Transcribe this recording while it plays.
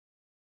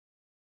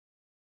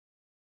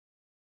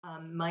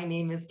My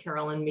name is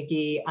Carolyn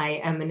McGee.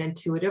 I am an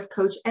intuitive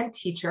coach and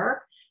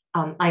teacher.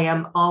 I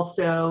am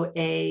also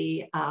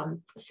a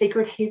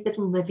Sacred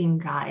Haven Living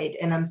Guide,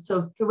 and I'm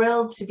so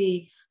thrilled to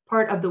be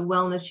part of the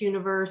Wellness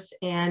Universe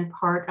and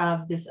part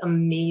of this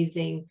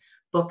amazing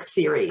book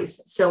series.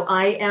 So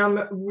I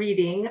am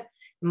reading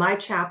my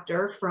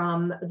chapter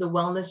from the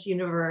Wellness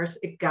Universe,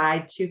 A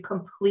Guide to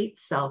Complete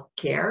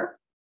Self-Care,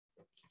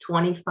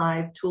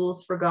 25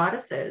 Tools for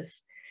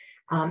Goddesses.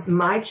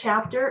 My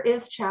chapter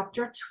is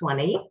chapter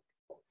 20.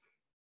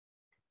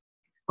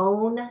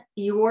 Own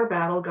your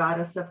battle,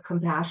 goddess of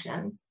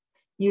compassion,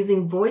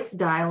 using voice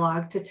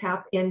dialogue to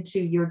tap into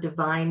your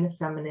divine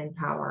feminine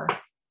power.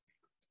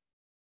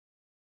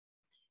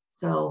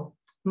 So,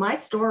 my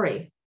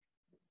story.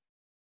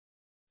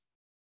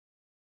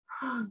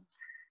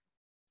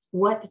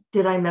 What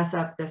did I mess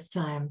up this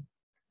time?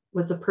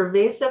 Was a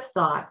pervasive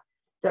thought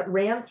that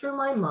ran through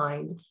my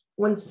mind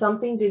when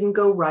something didn't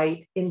go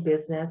right in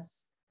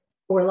business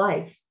or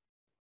life.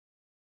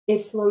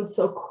 It flowed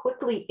so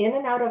quickly in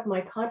and out of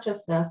my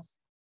consciousness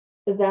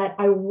that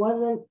I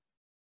wasn't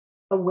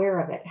aware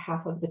of it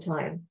half of the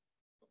time.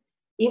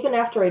 Even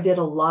after I did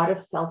a lot of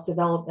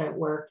self-development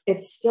work,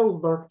 it still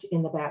lurked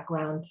in the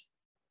background.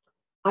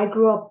 I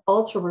grew up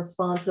ultra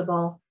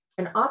responsible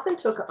and often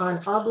took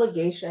on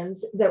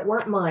obligations that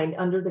weren't mine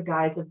under the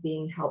guise of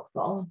being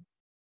helpful,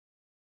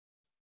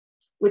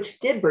 which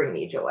did bring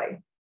me joy.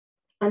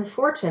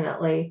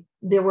 Unfortunately,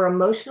 there were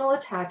emotional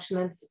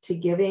attachments to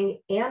giving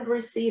and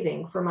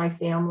receiving for my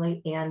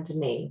family and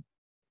me.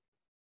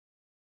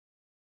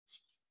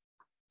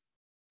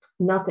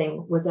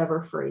 Nothing was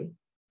ever free.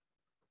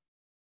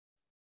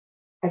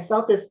 I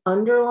felt this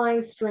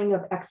underlying string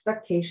of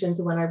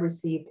expectations when I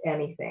received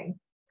anything.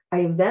 I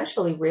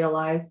eventually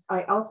realized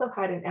I also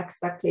had an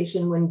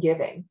expectation when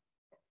giving.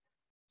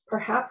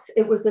 Perhaps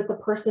it was that the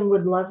person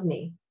would love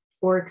me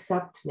or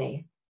accept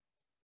me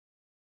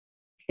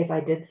if I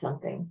did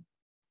something.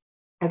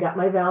 I got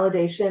my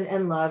validation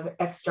and love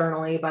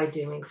externally by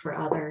doing for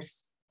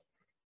others.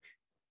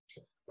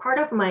 Part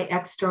of my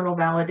external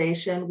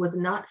validation was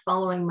not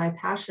following my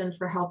passion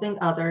for helping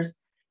others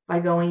by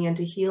going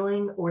into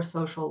healing or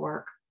social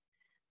work.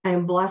 I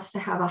am blessed to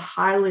have a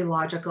highly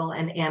logical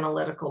and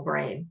analytical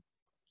brain,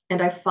 and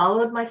I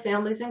followed my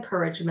family's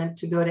encouragement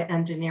to go to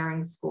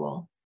engineering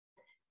school.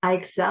 I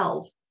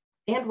excelled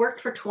and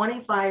worked for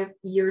 25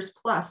 years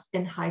plus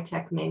in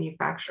high-tech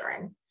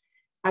manufacturing.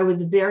 I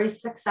was very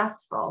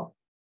successful,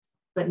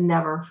 but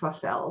never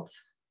fulfilled.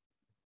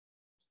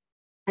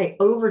 I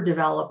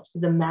overdeveloped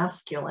the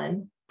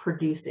masculine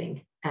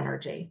producing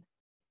energy.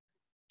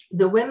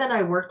 The women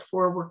I worked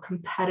for were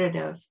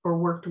competitive, or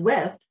worked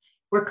with,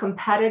 were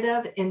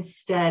competitive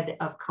instead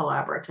of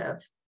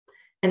collaborative.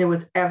 And it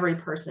was every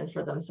person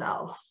for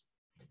themselves.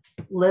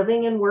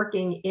 Living and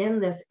working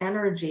in this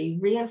energy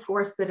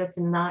reinforced that it's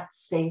not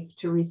safe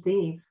to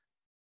receive.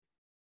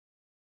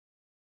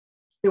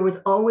 There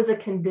was always a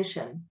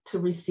condition to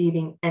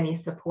receiving any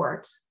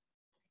support.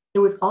 It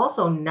was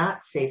also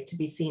not safe to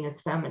be seen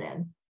as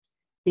feminine.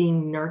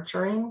 Being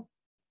nurturing,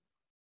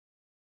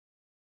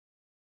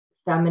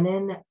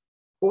 feminine,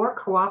 or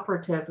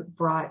cooperative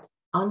brought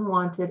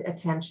unwanted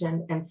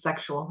attention and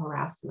sexual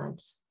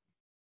harassment.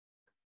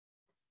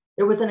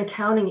 There was an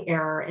accounting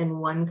error in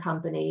one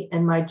company,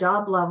 and my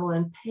job level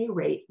and pay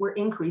rate were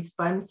increased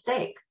by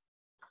mistake.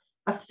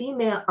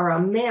 A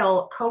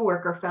male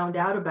coworker found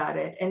out about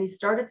it, and he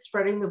started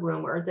spreading the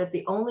rumor that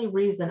the only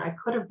reason I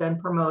could have been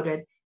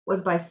promoted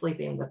was by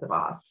sleeping with the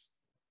boss.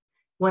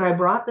 When I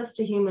brought this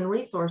to human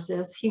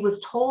resources, he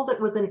was told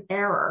it was an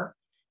error,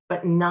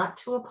 but not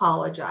to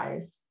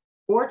apologize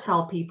or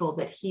tell people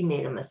that he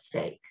made a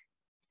mistake.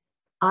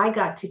 I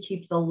got to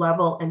keep the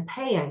level and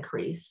pay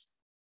increase,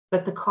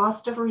 but the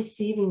cost of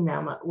receiving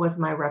them was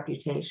my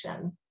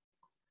reputation.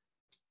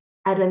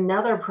 At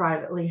another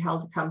privately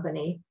held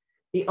company,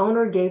 the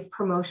owner gave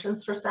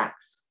promotions for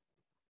sex.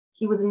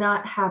 He was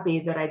not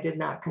happy that I did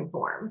not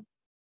conform.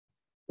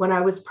 When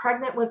I was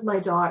pregnant with my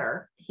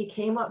daughter, he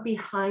came up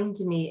behind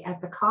me at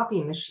the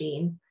copy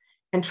machine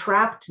and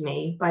trapped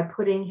me by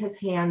putting his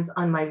hands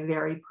on my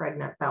very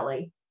pregnant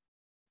belly.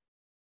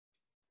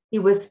 He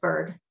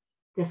whispered,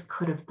 "This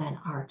could have been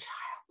our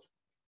child."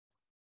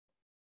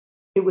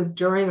 It was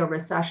during a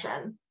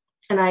recession,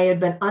 and I had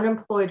been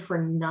unemployed for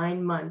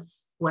 9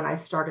 months when I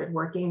started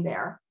working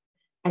there.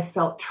 I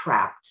felt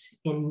trapped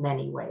in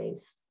many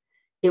ways.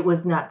 It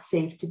was not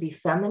safe to be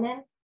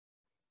feminine,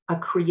 a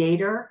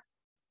creator,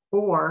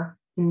 or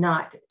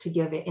not to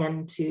give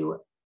in to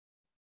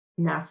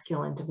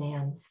masculine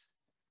demands.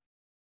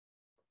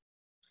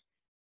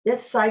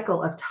 This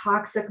cycle of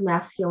toxic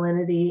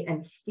masculinity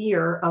and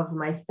fear of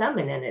my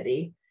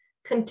femininity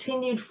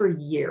continued for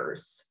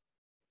years.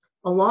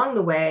 Along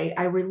the way,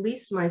 I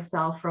released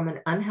myself from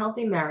an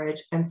unhealthy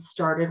marriage and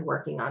started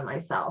working on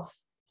myself.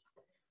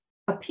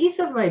 A piece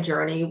of my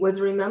journey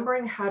was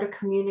remembering how to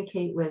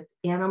communicate with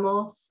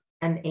animals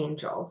and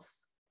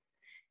angels.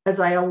 As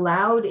I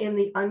allowed in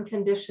the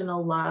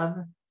unconditional love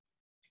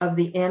of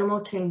the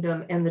animal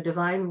kingdom and the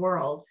divine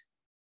world,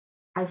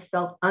 I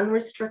felt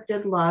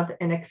unrestricted love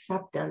and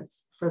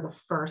acceptance for the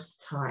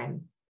first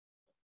time.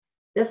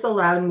 This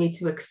allowed me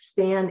to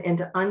expand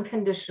into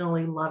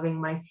unconditionally loving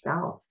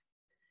myself.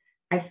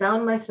 I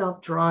found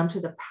myself drawn to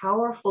the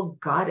powerful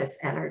goddess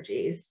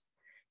energies,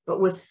 but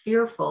was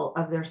fearful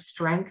of their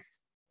strength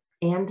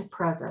and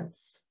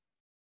presence.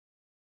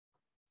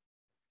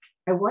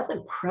 I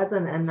wasn't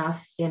present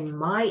enough in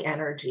my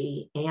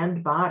energy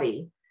and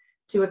body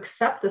to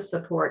accept the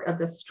support of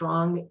the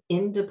strong,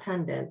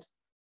 independent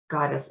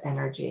goddess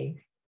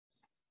energy.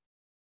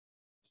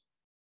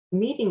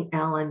 Meeting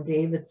Alan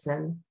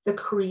Davidson, the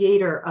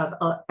creator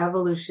of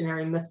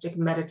evolutionary mystic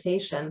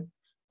meditation,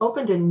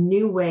 opened a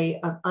new way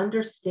of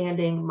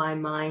understanding my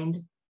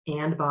mind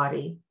and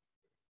body.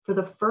 For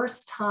the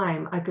first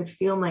time, I could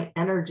feel my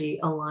energy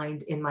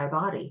aligned in my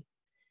body.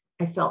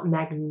 I felt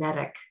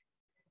magnetic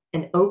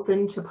and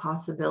open to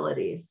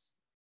possibilities.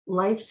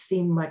 Life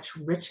seemed much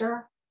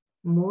richer,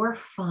 more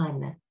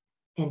fun,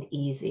 and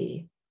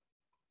easy.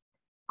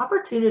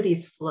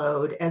 Opportunities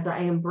flowed as I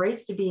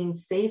embraced being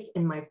safe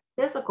in my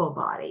physical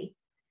body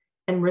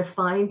and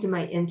refined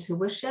my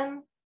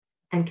intuition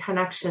and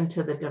connection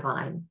to the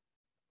divine.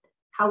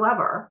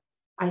 However,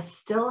 I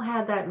still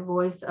had that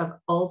voice of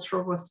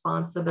ultra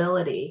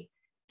responsibility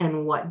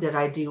and what did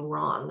I do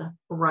wrong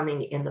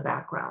running in the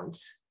background.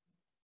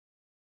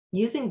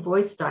 Using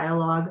voice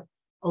dialogue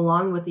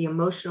along with the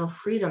emotional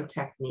freedom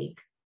technique,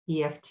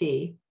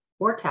 EFT,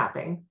 or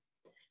tapping,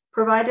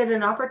 provided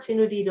an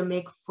opportunity to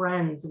make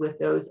friends with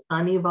those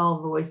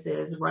unevolved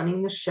voices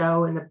running the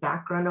show in the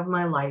background of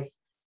my life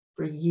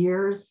for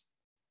years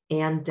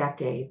and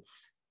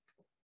decades.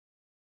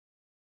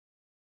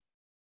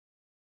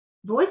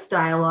 Voice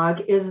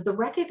dialogue is the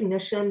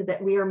recognition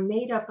that we are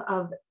made up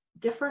of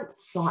different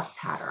thought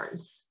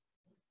patterns.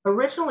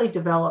 Originally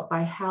developed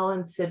by Hal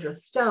and Sidra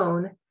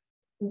Stone,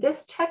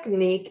 this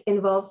technique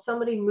involves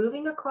somebody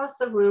moving across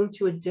the room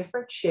to a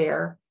different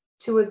chair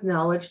to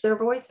acknowledge their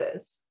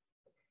voices.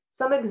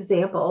 Some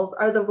examples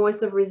are the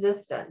voice of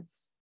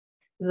resistance,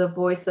 the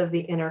voice of the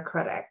inner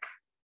critic,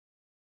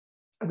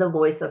 the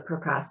voice of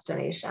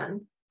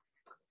procrastination.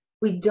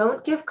 We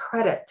don't give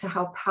credit to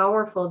how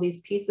powerful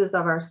these pieces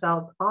of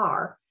ourselves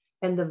are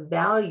and the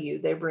value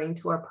they bring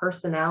to our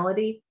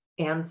personality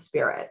and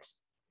spirit.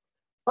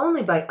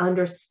 Only by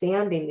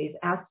understanding these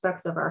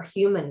aspects of our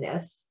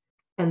humanness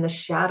and the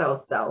shadow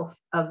self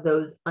of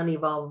those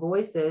unevolved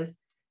voices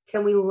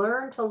can we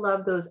learn to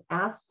love those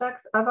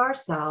aspects of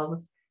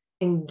ourselves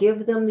and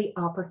give them the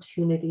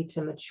opportunity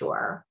to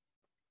mature.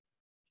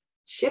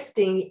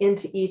 Shifting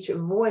into each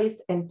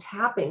voice and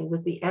tapping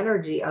with the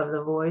energy of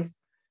the voice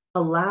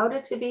allowed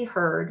it to be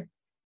heard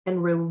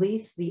and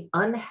release the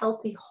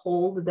unhealthy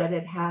hold that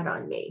it had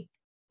on me.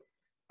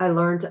 I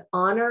learned to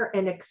honor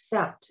and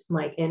accept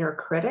my inner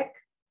critic,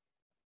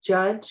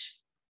 judge,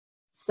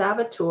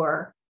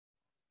 saboteur,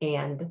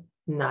 and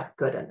not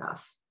good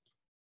enough.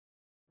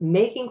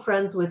 Making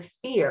friends with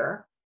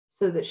fear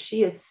so that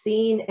she is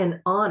seen and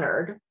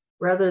honored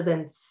rather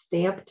than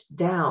stamped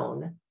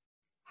down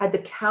had the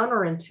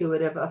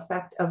counterintuitive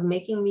effect of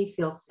making me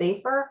feel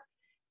safer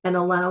and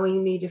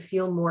allowing me to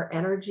feel more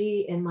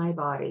energy in my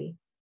body.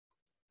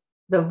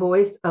 The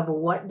voice of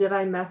what did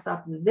I mess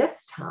up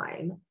this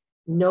time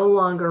no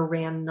longer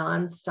ran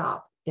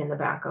nonstop in the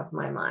back of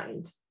my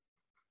mind.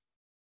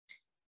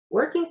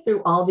 Working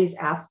through all these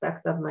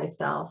aspects of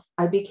myself,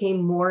 I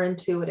became more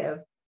intuitive,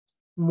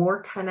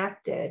 more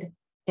connected,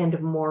 and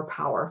more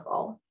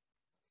powerful.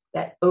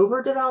 That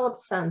overdeveloped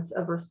sense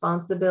of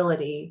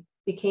responsibility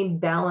became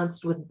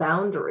balanced with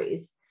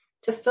boundaries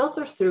to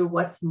filter through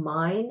what's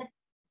mine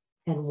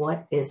and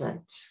what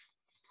isn't.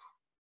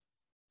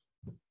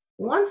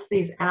 Once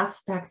these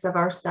aspects of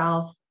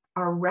ourselves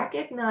are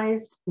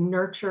recognized,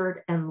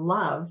 nurtured, and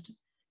loved,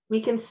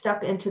 we can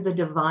step into the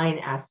divine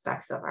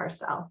aspects of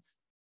ourselves.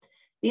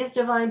 These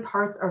divine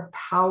parts are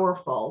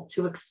powerful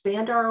to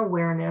expand our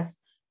awareness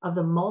of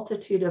the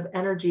multitude of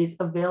energies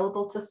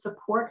available to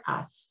support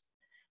us.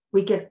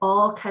 We can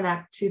all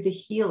connect to the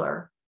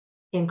healer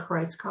in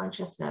Christ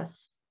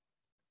consciousness.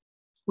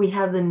 We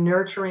have the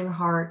nurturing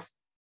heart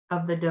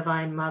of the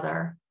Divine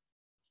Mother.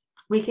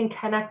 We can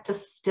connect to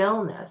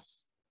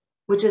stillness,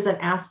 which is an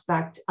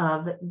aspect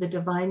of the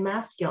Divine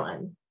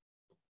Masculine.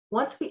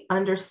 Once we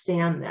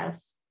understand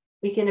this,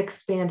 we can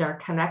expand our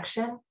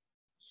connection,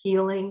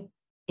 healing,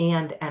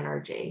 and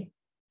energy.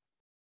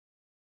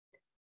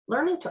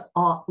 Learning to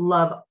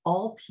love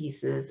all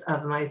pieces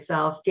of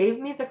myself gave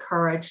me the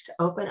courage to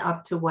open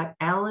up to what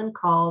Alan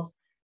calls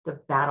the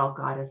battle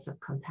goddess of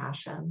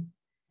compassion.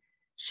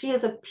 She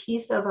is a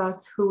piece of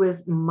us who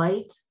is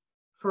might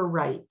for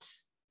right.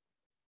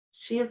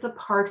 She is the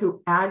part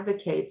who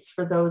advocates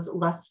for those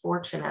less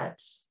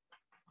fortunate.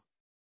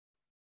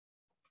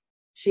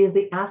 She is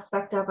the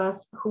aspect of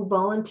us who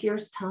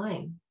volunteers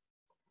time.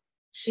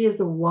 She is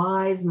the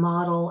wise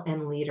model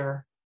and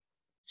leader.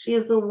 She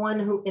is the one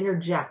who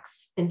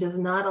interjects and does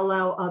not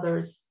allow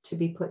others to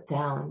be put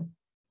down.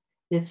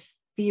 This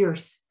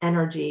fierce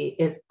energy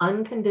is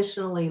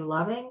unconditionally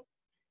loving,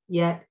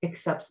 yet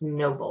accepts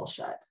no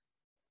bullshit.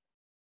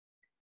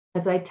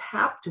 As I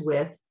tapped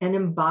with and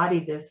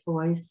embodied this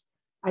voice,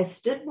 I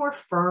stood more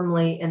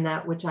firmly in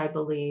that which I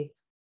believe,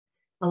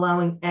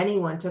 allowing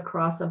anyone to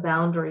cross a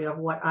boundary of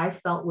what I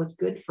felt was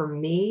good for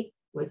me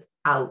was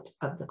out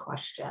of the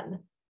question.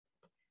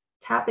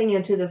 Tapping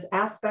into this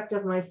aspect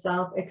of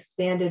myself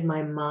expanded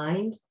my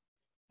mind,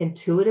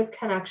 intuitive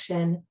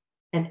connection,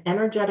 and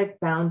energetic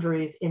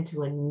boundaries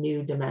into a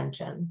new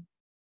dimension.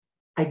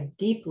 I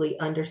deeply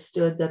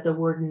understood that the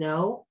word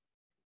no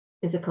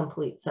is a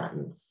complete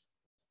sentence,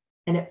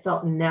 and it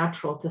felt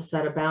natural to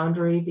set a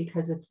boundary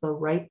because it's the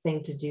right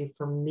thing to do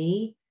for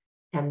me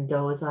and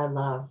those I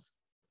love.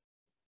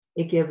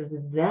 It gives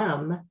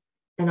them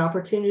an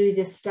opportunity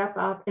to step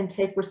up and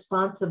take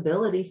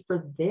responsibility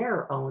for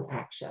their own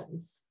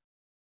actions.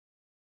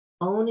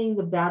 Owning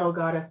the battle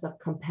goddess of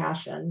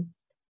compassion,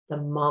 the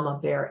mama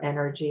bear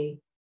energy,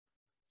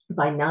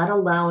 by not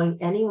allowing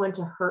anyone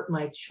to hurt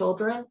my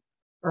children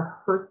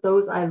or hurt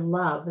those I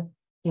love,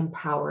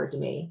 empowered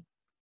me.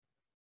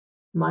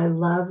 My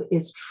love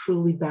is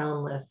truly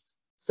boundless,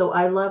 so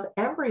I love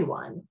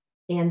everyone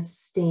and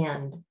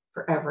stand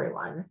for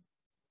everyone.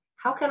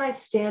 How can I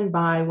stand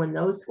by when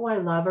those who I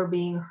love are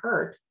being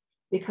hurt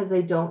because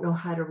they don't know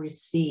how to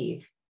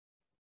receive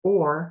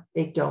or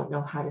they don't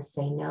know how to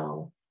say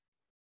no?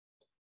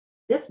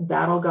 This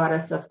battle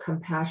goddess of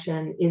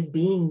compassion is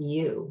being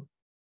you.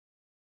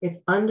 It's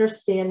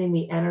understanding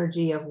the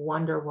energy of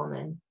Wonder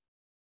Woman,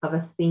 of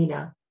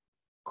Athena,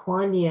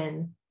 Kuan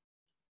Yin,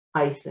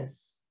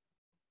 Isis,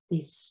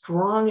 these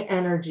strong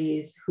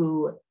energies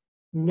who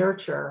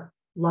nurture,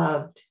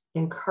 loved,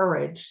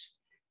 encouraged,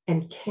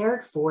 and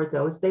cared for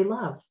those they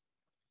love.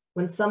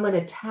 When someone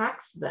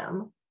attacks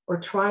them or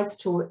tries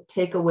to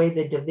take away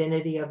the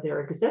divinity of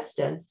their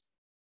existence,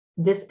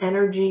 this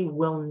energy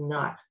will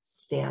not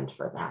stand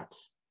for that.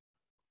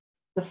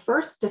 The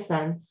first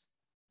defense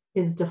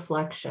is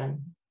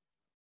deflection,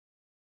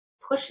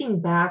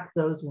 pushing back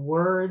those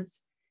words,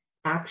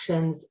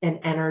 actions, and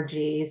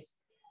energies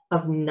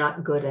of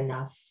not good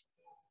enough,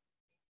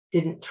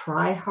 didn't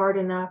try hard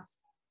enough,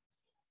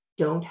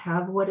 don't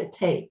have what it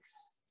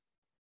takes.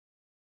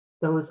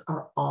 Those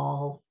are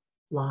all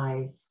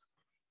lies.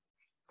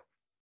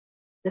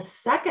 The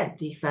second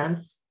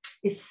defense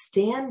is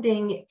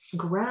standing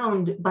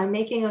ground by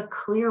making a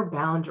clear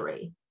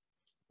boundary.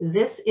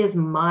 This is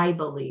my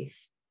belief,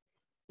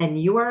 and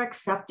you are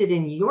accepted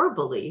in your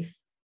belief,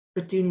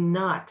 but do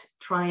not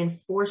try and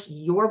force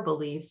your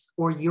beliefs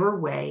or your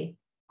way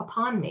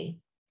upon me.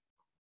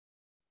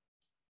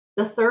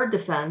 The third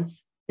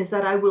defense is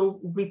that I will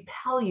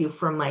repel you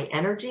from my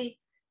energy,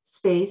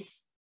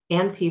 space,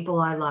 and people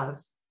I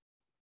love.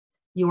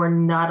 You are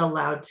not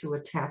allowed to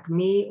attack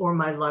me or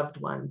my loved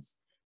ones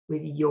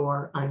with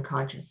your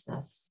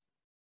unconsciousness.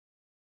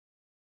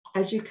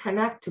 As you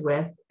connect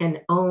with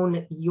and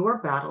own your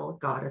battle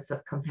goddess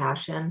of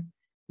compassion,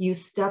 you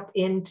step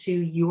into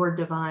your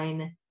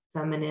divine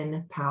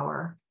feminine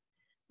power.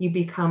 You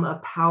become a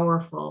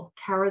powerful,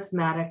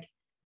 charismatic,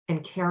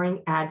 and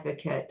caring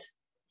advocate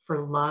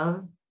for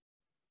love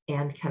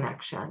and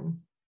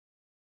connection.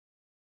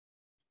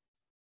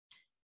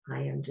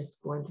 I am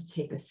just going to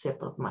take a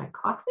sip of my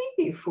coffee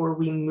before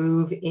we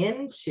move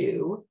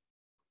into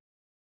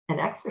an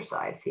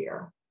exercise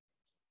here.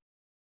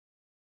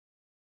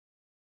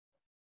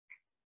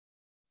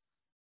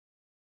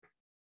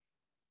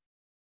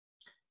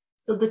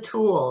 So the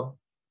tool,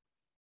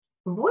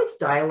 voice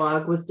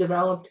dialogue, was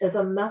developed as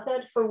a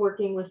method for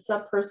working with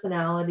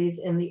subpersonalities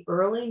in the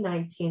early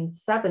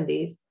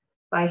 1970s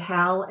by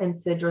Hal and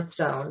Sidra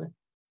Stone.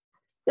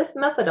 This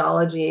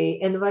methodology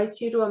invites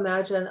you to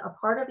imagine a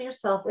part of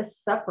yourself as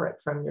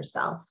separate from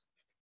yourself.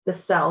 The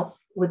self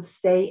would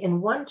stay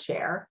in one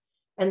chair,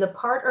 and the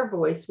part or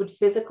voice would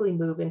physically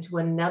move into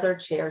another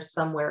chair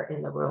somewhere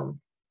in the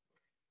room.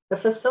 The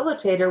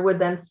facilitator would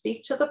then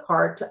speak to the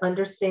part to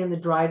understand the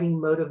driving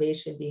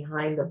motivation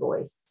behind the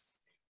voice.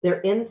 Their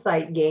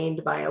insight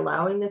gained by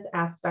allowing this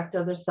aspect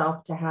of their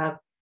self to have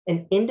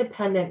an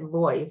independent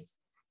voice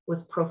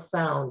was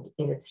profound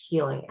in its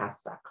healing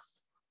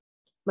aspects.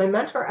 My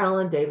mentor,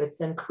 Alan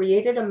Davidson,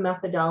 created a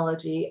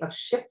methodology of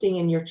shifting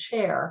in your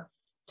chair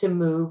to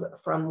move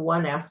from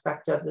one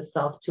aspect of the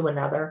self to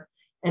another,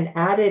 and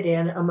added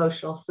in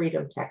emotional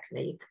freedom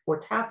technique, or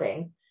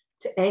tapping,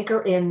 to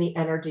anchor in the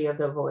energy of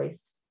the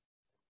voice.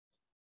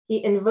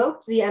 He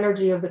invoked the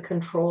energy of the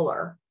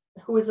controller,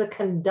 who is the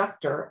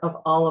conductor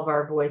of all of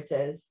our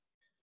voices,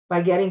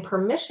 by getting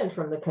permission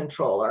from the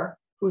controller,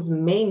 whose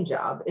main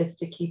job is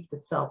to keep the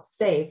self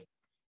safe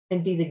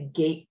and be the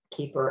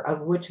gatekeeper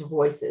of which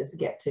voices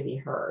get to be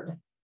heard.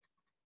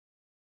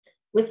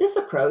 With this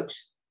approach,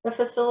 the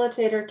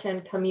facilitator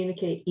can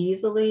communicate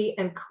easily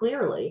and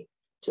clearly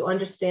to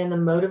understand the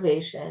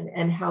motivation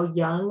and how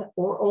young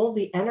or old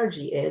the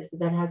energy is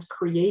that has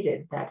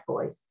created that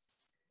voice.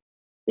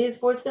 These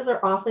voices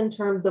are often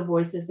termed the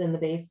voices in the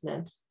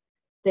basement.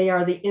 They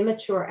are the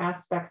immature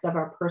aspects of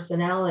our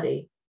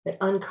personality that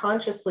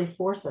unconsciously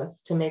force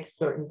us to make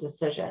certain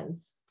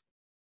decisions.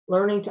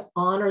 Learning to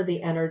honor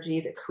the energy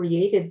that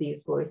created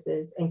these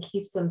voices and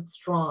keeps them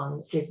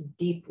strong is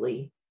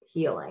deeply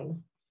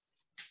healing.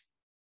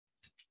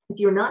 If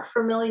you're not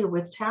familiar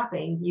with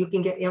tapping, you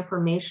can get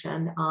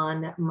information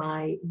on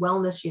my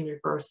Wellness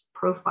Universe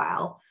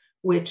profile,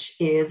 which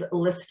is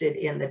listed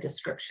in the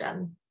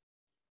description.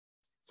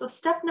 So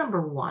step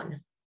number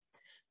 1,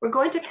 we're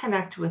going to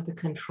connect with the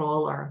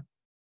controller.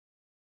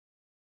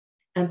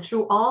 And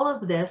through all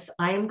of this,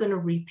 I am going to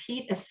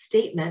repeat a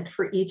statement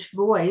for each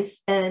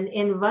voice and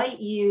invite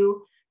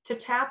you to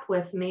tap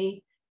with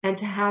me and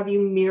to have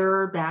you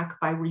mirror back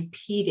by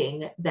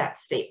repeating that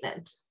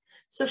statement.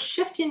 So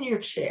shift in your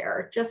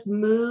chair, just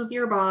move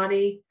your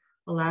body,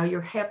 allow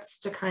your hips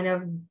to kind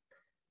of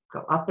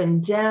go up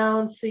and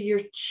down so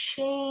you're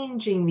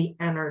changing the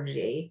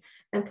energy,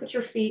 and put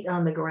your feet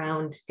on the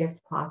ground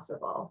if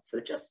possible. So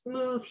just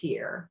move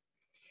here.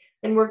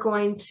 And we're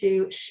going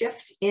to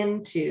shift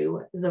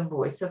into the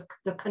voice of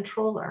the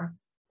controller.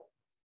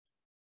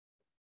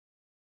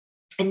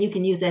 And you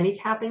can use any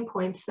tapping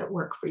points that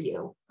work for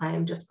you. I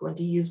am just going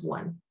to use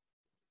one.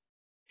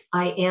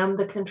 I am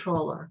the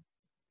controller.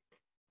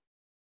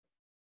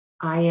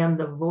 I am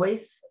the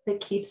voice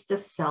that keeps the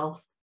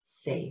self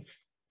safe.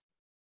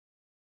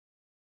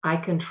 I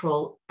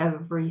control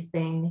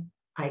everything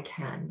I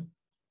can.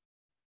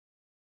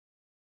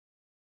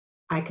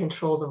 I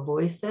control the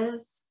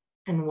voices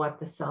and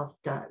what the self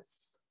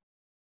does.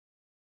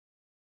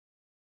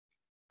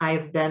 I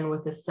have been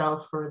with the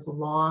self for as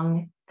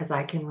long as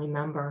I can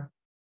remember.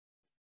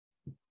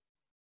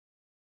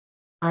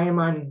 I am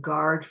on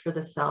guard for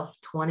the self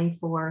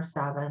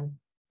 24/7.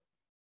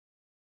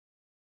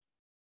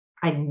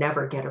 I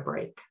never get a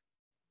break.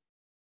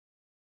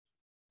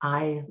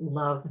 I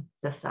love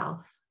the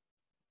self.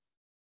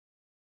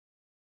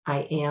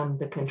 I am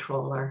the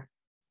controller.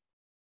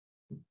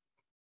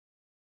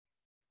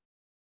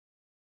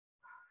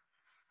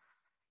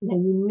 Now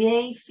you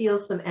may feel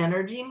some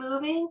energy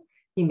moving.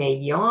 You may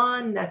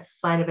yawn. That's a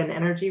sign of an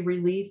energy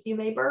release. You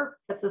may burp.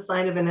 That's a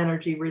sign of an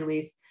energy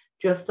release.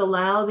 Just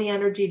allow the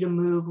energy to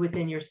move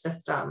within your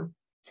system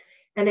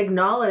and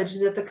acknowledge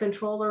that the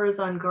controller is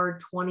on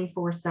guard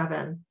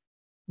 24/7.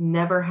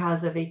 Never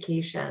has a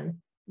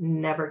vacation,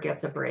 never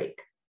gets a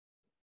break.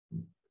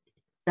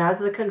 As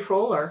the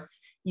controller,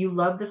 you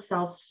love the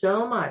self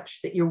so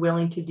much that you're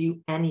willing to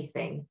do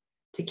anything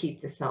to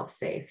keep the self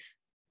safe.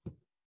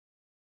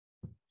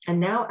 And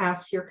now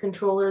ask your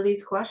controller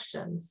these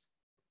questions.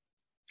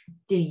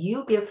 Do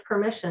you give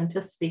permission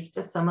to speak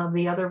to some of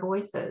the other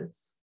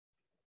voices?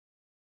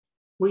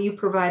 Will you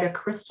provide a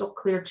crystal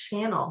clear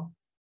channel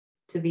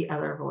to the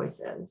other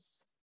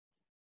voices?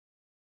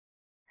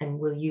 And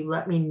will you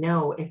let me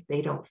know if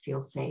they don't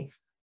feel safe?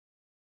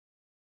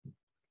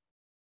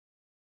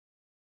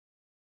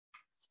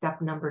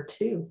 Step number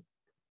 2,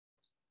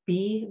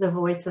 be the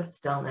voice of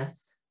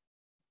stillness.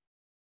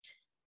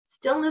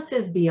 Stillness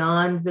is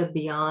beyond the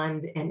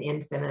beyond and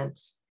infinite.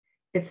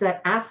 It's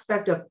that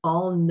aspect of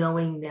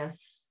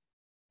all-knowingness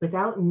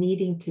without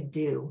needing to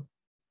do.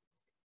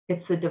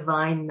 It's the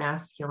divine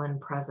masculine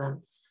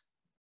presence.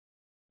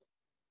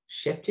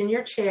 Shift in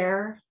your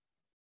chair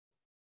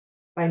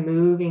by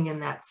moving in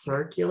that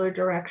circular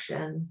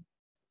direction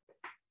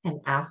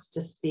and ask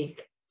to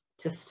speak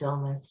to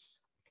stillness.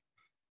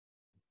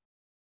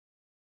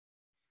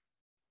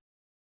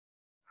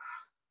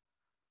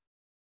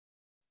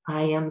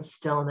 I am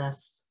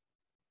stillness.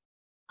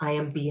 I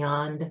am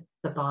beyond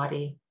the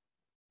body.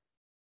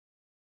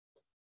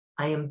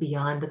 I am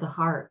beyond the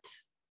heart.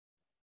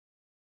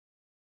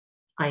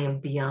 I am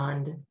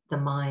beyond the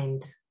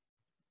mind.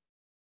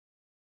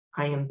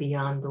 I am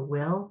beyond the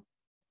will.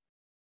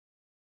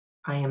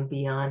 I am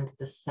beyond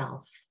the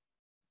self.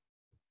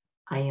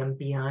 I am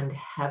beyond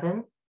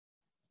heaven.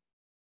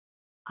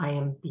 I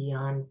am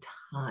beyond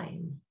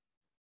time.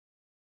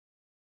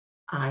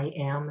 I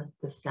am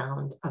the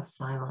sound of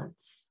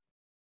silence.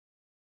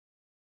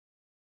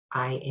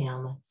 I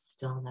am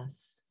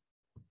stillness.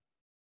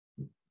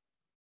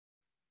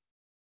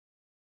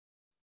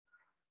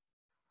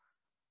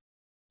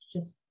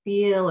 Just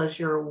feel as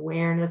your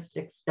awareness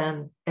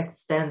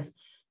extends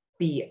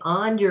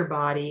beyond your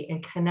body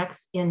and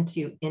connects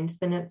into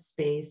infinite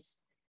space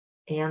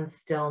and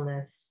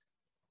stillness.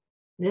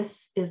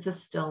 This is the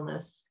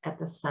stillness at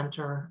the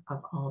center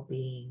of all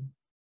being.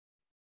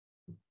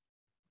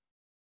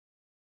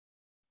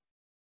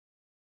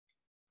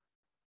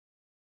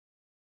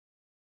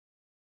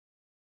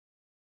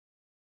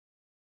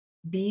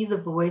 Be the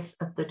voice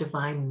of the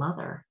Divine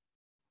Mother.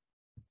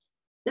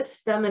 This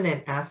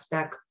feminine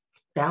aspect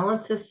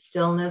balances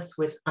stillness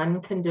with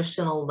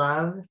unconditional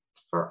love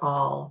for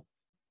all.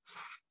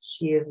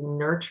 She is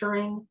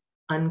nurturing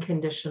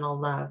unconditional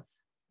love.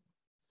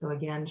 So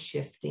again,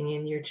 shifting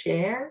in your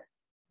chair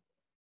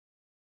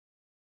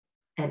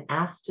and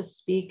ask to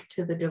speak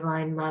to the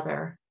Divine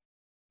Mother.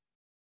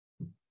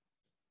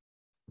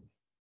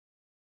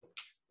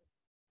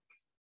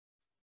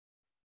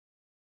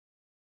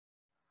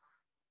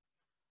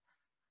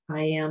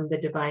 I am the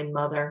Divine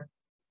Mother.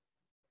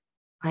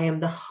 I am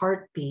the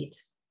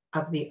heartbeat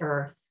of the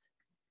earth.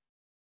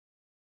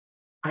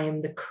 I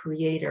am the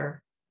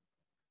creator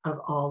of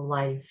all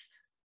life.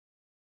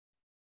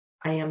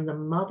 I am the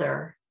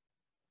mother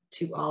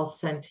to all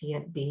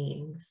sentient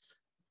beings.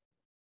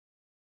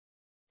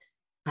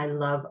 I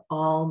love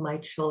all my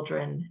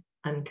children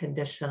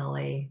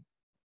unconditionally.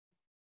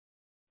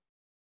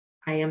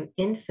 I am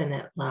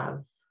infinite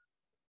love.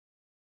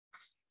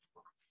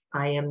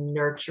 I am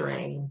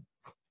nurturing.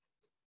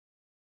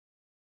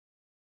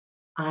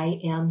 I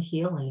am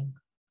healing.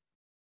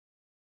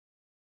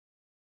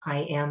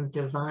 I am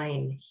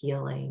divine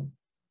healing.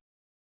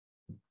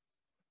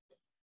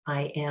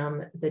 I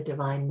am the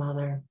Divine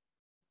Mother.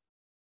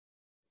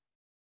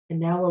 And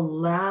now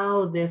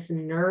allow this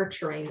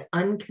nurturing,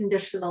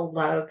 unconditional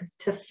love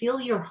to fill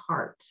your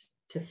heart,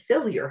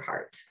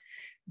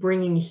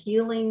 bringing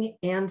healing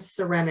and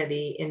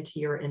serenity into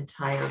your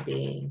entire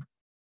being.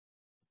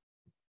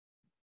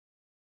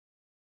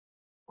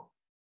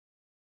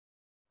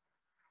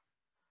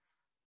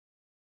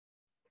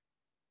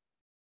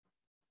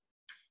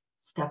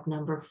 Step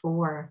number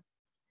 4,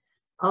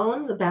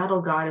 own the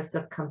battle goddess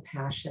of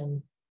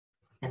compassion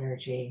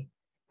energy.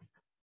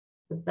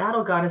 The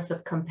battle goddess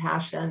of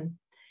compassion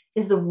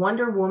is the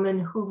Wonder Woman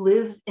who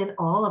lives in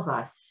all of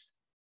us.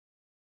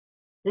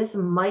 This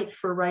might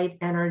for right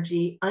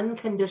energy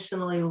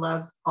unconditionally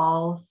loves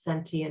all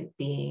sentient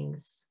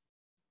beings.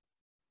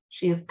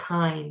 She is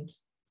kind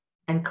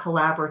and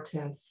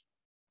collaborative.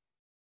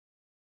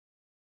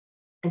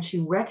 And she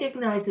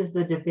recognizes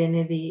the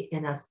divinity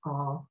in us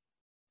all.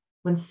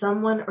 When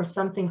someone or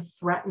something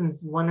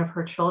threatens one of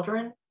her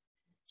children,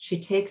 she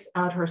takes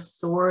out her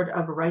sword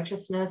of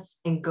righteousness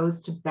and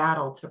goes to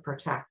battle to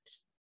protect.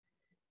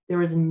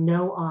 There is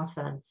no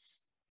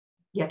offense,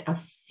 yet a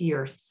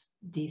fierce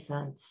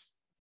defense.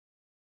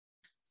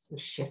 So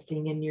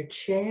shifting in your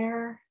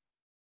chair,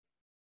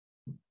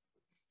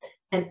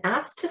 and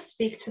ask to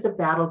speak to the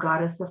battle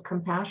goddess of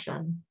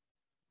compassion.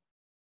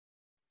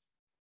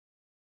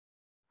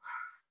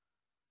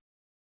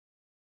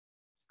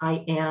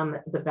 I am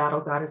the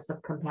battle goddess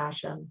of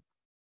compassion.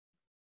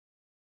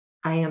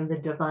 I am the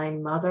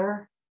Divine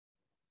Mother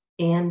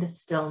and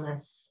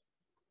stillness.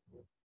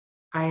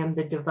 I am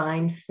the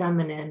Divine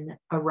Feminine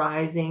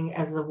arising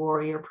as the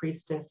warrior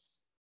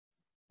priestess.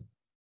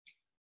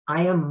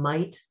 I am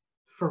might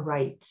for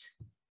right.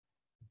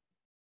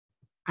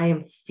 I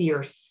am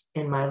fierce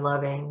in my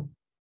loving.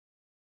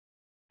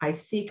 I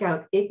seek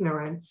out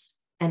ignorance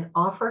and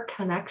offer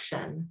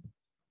connection.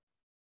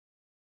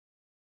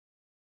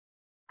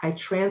 I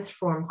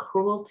transform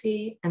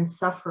cruelty and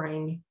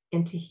suffering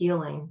into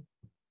healing.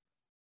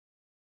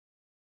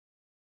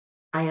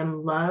 I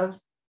am love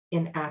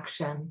in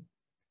action.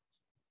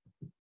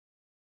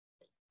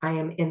 I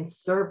am in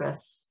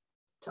service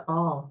to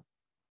all.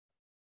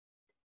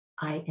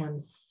 I am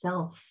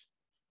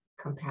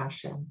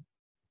self-compassion.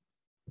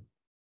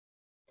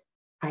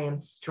 I am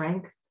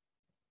strength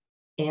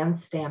and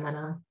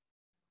stamina.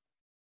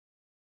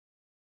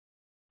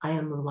 I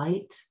am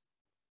light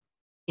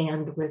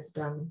and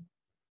wisdom.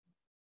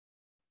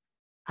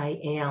 I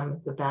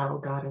am the battle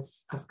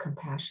goddess of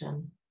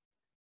compassion.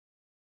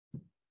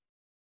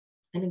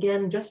 And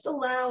again, just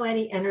allow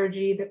any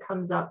energy that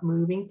comes up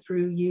moving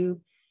through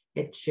you.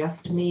 It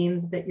just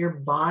means that your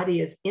body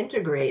is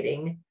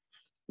integrating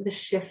the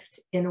shift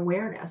in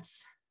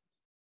awareness.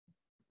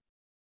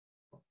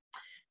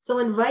 So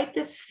invite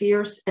this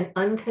fierce and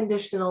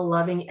unconditional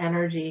loving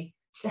energy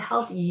to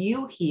help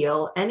you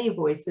heal any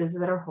voices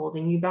that are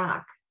holding you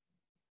back.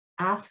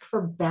 Ask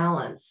for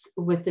balance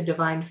with the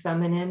divine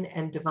feminine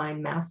and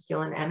divine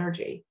masculine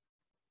energy.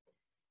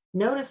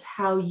 Notice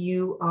how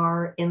you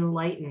are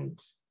enlightened,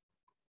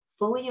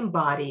 fully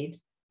embodied,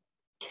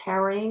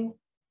 caring,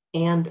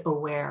 and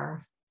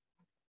aware.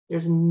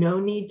 There's no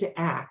need to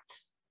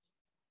act,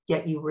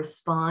 yet you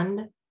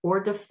respond or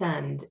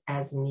defend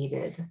as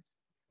needed.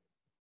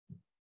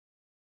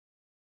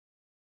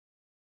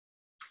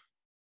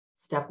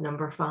 Step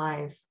number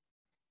 5,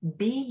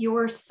 be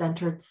your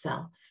centered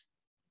self.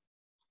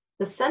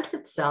 The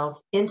centered self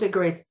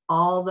integrates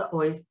all the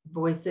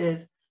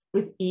voices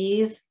with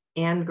ease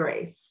and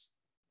grace.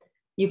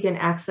 You can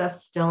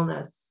access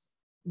stillness,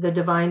 the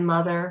Divine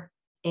Mother,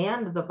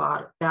 and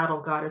the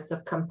battle goddess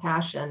of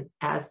compassion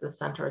as the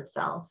centered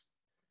self.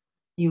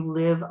 You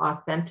live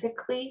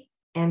authentically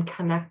and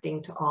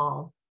connecting to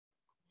all.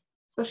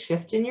 So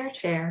shift in your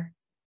chair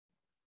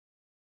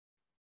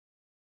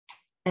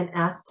and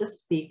ask to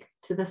speak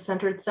to the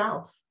centered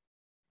self.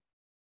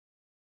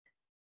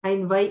 I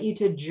invite you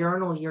to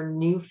journal your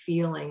new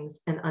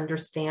feelings and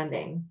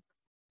understanding.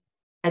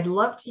 I'd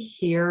love to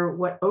hear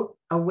what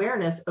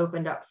awareness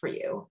opened up for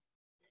you.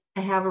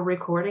 I have a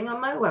recording on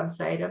my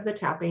website of the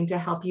tapping to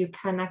help you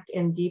connect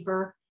in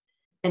deeper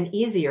and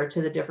easier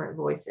to the different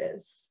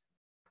voices.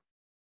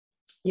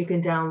 You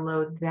can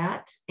download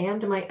that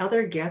and my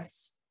other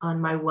gifts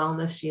on my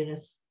Wellness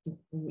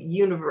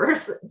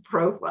Universe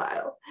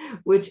profile,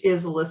 which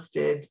is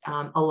listed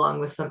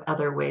along with some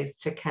other ways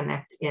to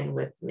connect in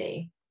with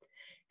me.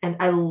 And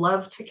I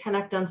love to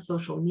connect on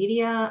social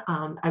media.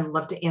 I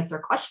love to answer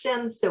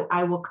questions. So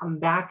I will come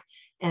back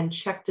and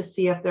check to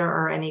see if there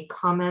are any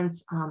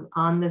comments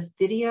on this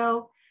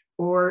video,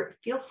 or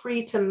feel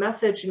free to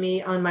message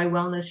me on my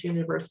Wellness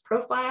Universe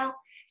profile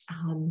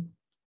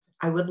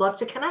I would love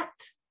to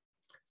connect.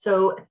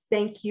 So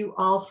thank you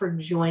all for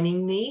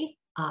joining me.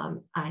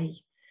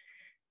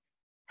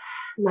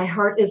 My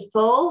heart is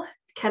full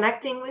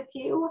connecting with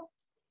you.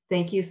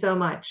 Thank you so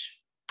much.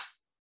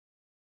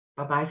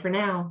 Bye-bye for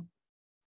now.